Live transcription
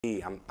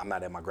I'm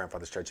not at my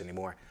grandfather's church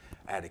anymore.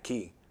 I had a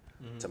key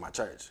to my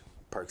church,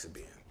 perks of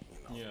being,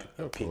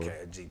 a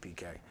PK, a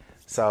GPK.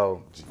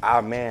 So, I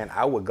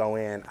would go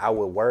in, I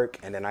would work,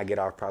 and then I get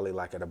off probably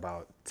like at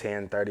about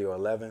 10:30 or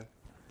 11.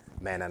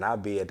 Man, and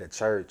I'd be at the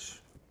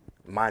church.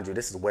 Mind you,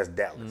 this is West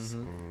Dallas.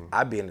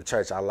 I'd be in the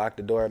church. I lock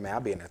the door, man.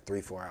 I'd be in there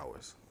 3-4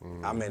 hours.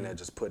 I'm in there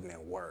just putting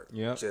in work,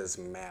 just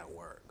mad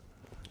work.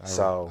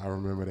 I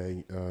remember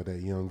that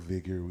young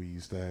vigor we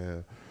used to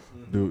have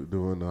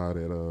doing all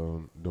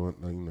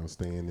that,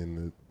 staying in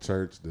the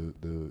church,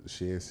 the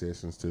shed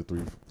sessions till 3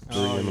 in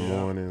the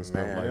morning and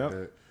stuff like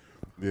that.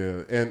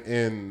 Yeah,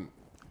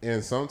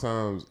 and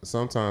sometimes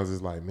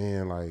it's like,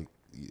 man, like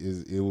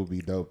it would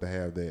be dope to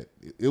have that.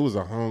 It was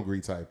a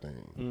hungry type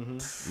thing,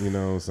 you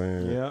know what I'm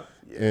saying? Yeah.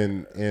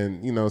 And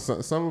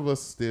some of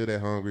us still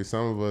that hungry.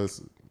 Some of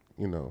us,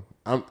 I'm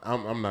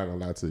not gonna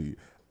lie to you.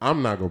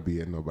 I'm not gonna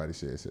be at nobody's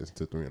shed session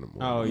till 3 in the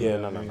morning. Oh yeah,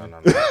 no.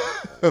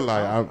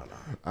 Like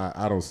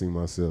I don't see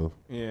myself.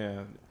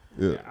 Yeah.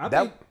 Yeah.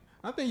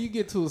 I think you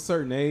get to a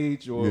certain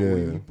age, or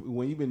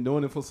when you've been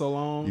doing it for so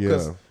long.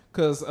 Yeah.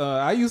 Because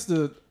I used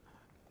to,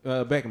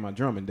 back in my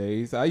drumming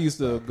days, I used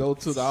to go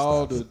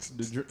to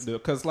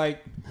because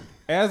like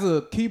as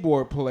a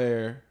keyboard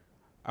player,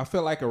 I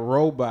felt like a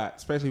robot,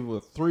 especially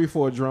with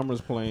 3-4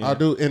 drummers playing. I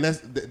do, and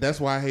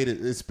that's why I hate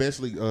it,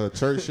 especially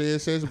church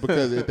shed sessions,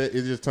 because it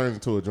just turns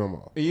into a drum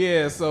off.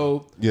 Yeah,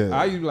 so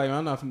I usually like,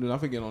 I'm not finna do nothing, I'm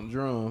finna get on the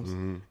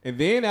drums. And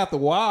then after a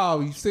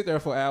while, you sit there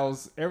for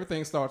hours,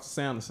 everything starts to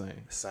sound the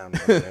same.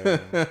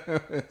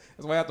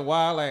 That's why after a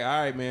while, like,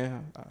 all right,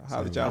 man,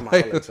 how did y'all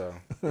play?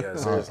 Yeah,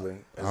 seriously.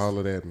 All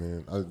of that,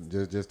 man.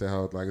 Just that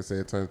how, like I said,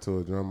 it turns to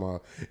a drum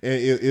off, and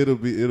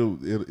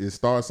it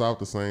starts off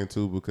the same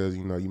too, because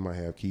you might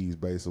have keys,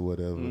 bass, or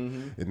whatever,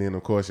 and then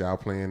of course y'all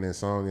playing that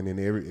song, and then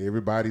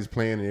everybody's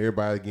playing and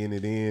everybody getting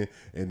it in,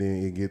 and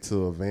then it get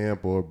to a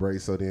vamp or a break.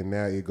 So then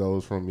now it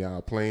goes from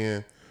y'all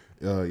playing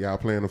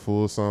the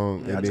full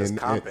song, and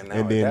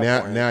then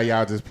now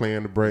y'all just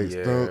playing the breaks.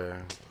 Yeah,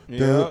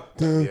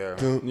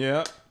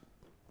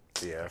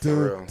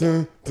 for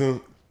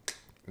real.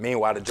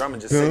 Meanwhile, the drummer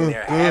just sitting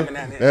there having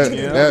that.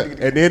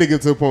 And then it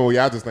gets to a point where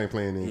y'all just ain't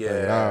playing anything.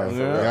 Yeah.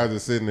 Y'all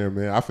just sitting there,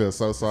 man. I feel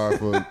so sorry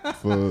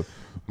for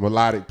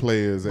melodic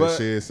players at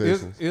shed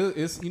sessions.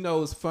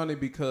 It's funny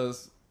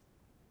because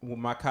with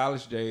my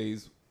college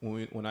days,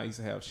 when I used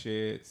to have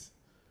sheds,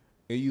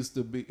 it used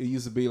to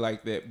be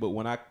like that. But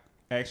when I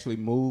actually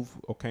moved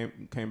or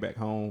came back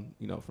home,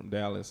 from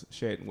Dallas,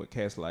 shedding with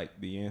cats like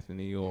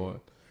DeAnthony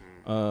or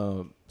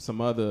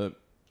some other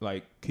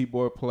like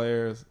keyboard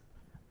players,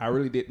 I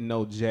really didn't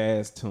know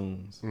jazz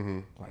tunes,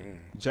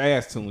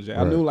 jazz tunes.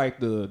 I knew like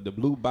the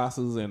blue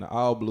bosses and the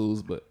all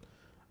blues, but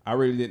I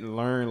really didn't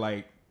learn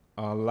like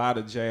a lot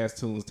of jazz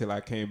tunes till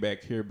I came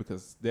back here,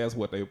 because that's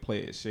what they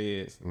play at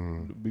sheds.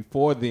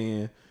 Before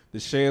then, the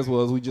sheds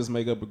was we just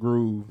make up a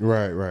groove,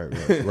 right,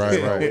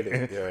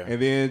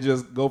 and then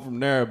just go from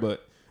there.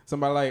 But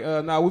somebody like,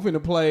 we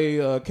finna play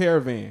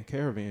Caravan.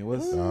 Caravan,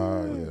 what's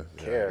Caravan?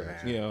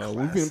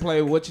 We finna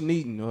play What You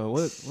Needin'.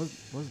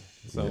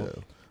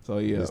 So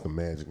it's the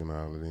magic and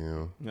all of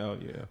them. Oh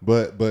yeah.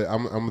 But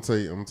I'm gonna tell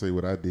you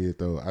what I did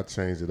though. I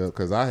changed it up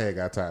because I had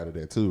got tired of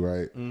that too,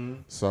 right?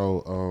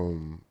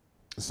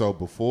 So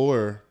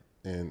before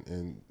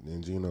and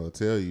Gino will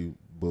tell you,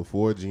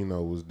 before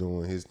Gino was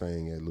doing his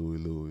thing at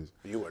Louis,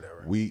 you were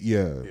there, right?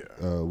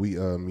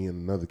 Me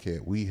and another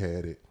cat, we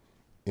had it,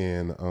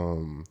 and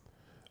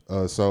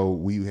so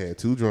we had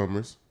two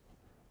drummers,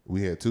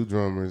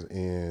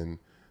 and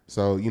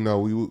so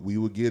we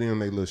would get in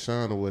their little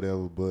shine or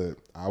whatever, but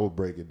I would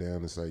break it down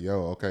and say,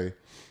 yo, okay,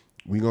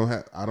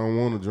 I don't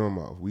want a drum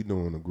off, we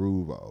doing a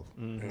groove off.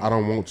 I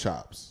don't want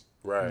chops.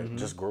 Right,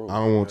 just groove. I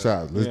don't want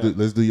chops.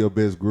 Let's do your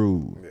best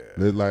groove.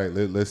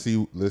 Let's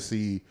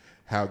see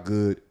how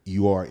good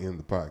you are in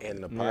the pocket.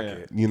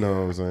 You know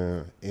what I'm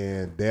saying?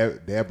 And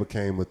that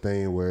became a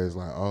thing where it's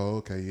like, oh,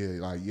 okay,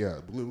 all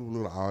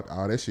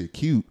that shit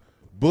cute,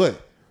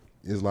 but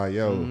it's like,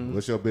 yo,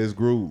 what's your best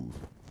groove?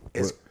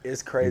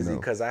 It's crazy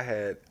because I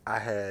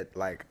had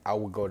like I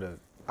was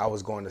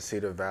going to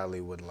Cedar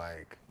Valley with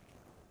like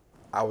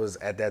I was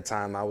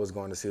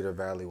going to Cedar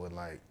Valley with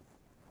like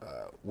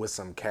with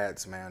some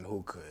cats, man,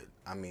 who could,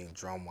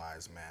 drum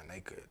wise, man, they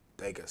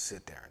could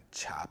sit there and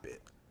chop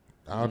it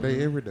all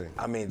day, every day.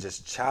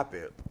 Just chop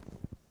it.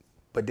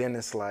 But then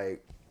it's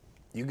like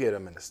you get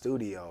them in the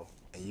studio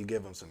and you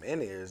give them some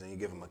in-ears and you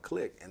give them a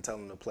click and tell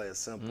them to play a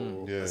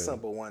simple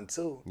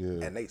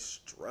 1-2, and they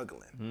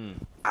struggling.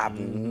 I've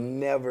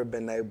never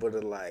been able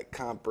to like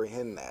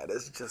comprehend that.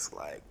 It's just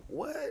like,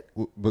 what?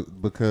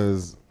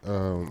 Because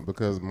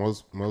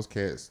most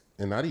cats,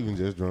 and not even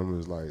just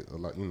drummers, like a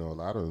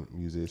lot of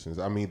musicians.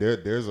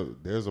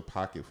 There's a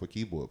pocket for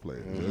keyboard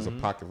players. There's a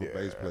pocket for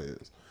bass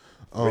players.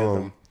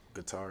 Rhythm,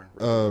 guitar.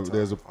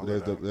 There's a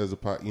pocket.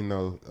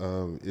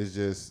 It's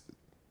just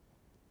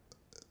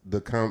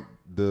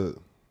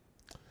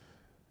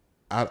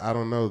I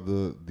don't know,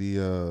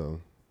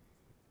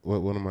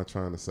 what am I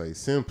trying to say?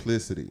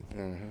 Simplicity.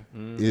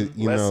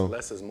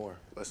 Less is more.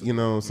 You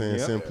know what I'm saying?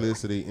 Yep.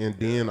 Simplicity. And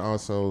then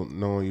also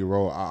knowing your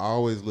role. I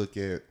always look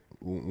at,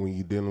 when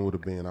you're dealing with a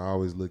band, I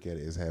always look at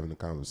it as having a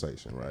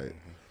conversation, right?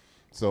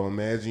 So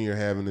imagine you're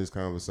having this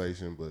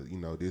conversation, but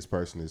this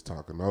person is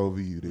talking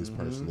over you. This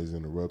person is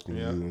interrupting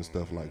you and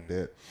stuff like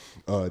that.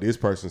 This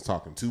person's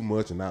talking too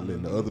much and not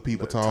letting the other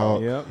people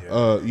talk.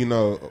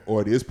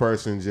 Or this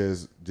person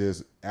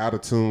just out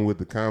of tune with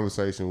the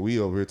conversation. We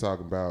over here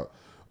talking about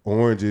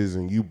oranges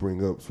and you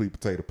bring up sweet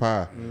potato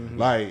pie.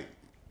 Like,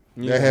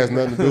 that has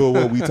nothing to do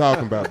with what we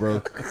talking about,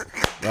 bro.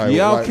 Like,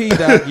 y'all key,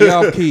 Doc.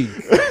 Y'all key.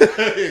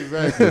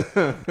 Exactly.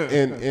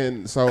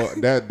 And so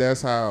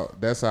that's how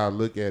I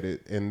look at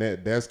it, and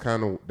that's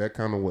kind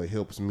of what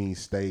helps me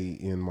stay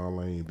in my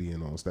lane,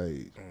 being on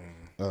stage.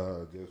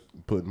 Just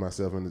putting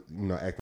myself in, acting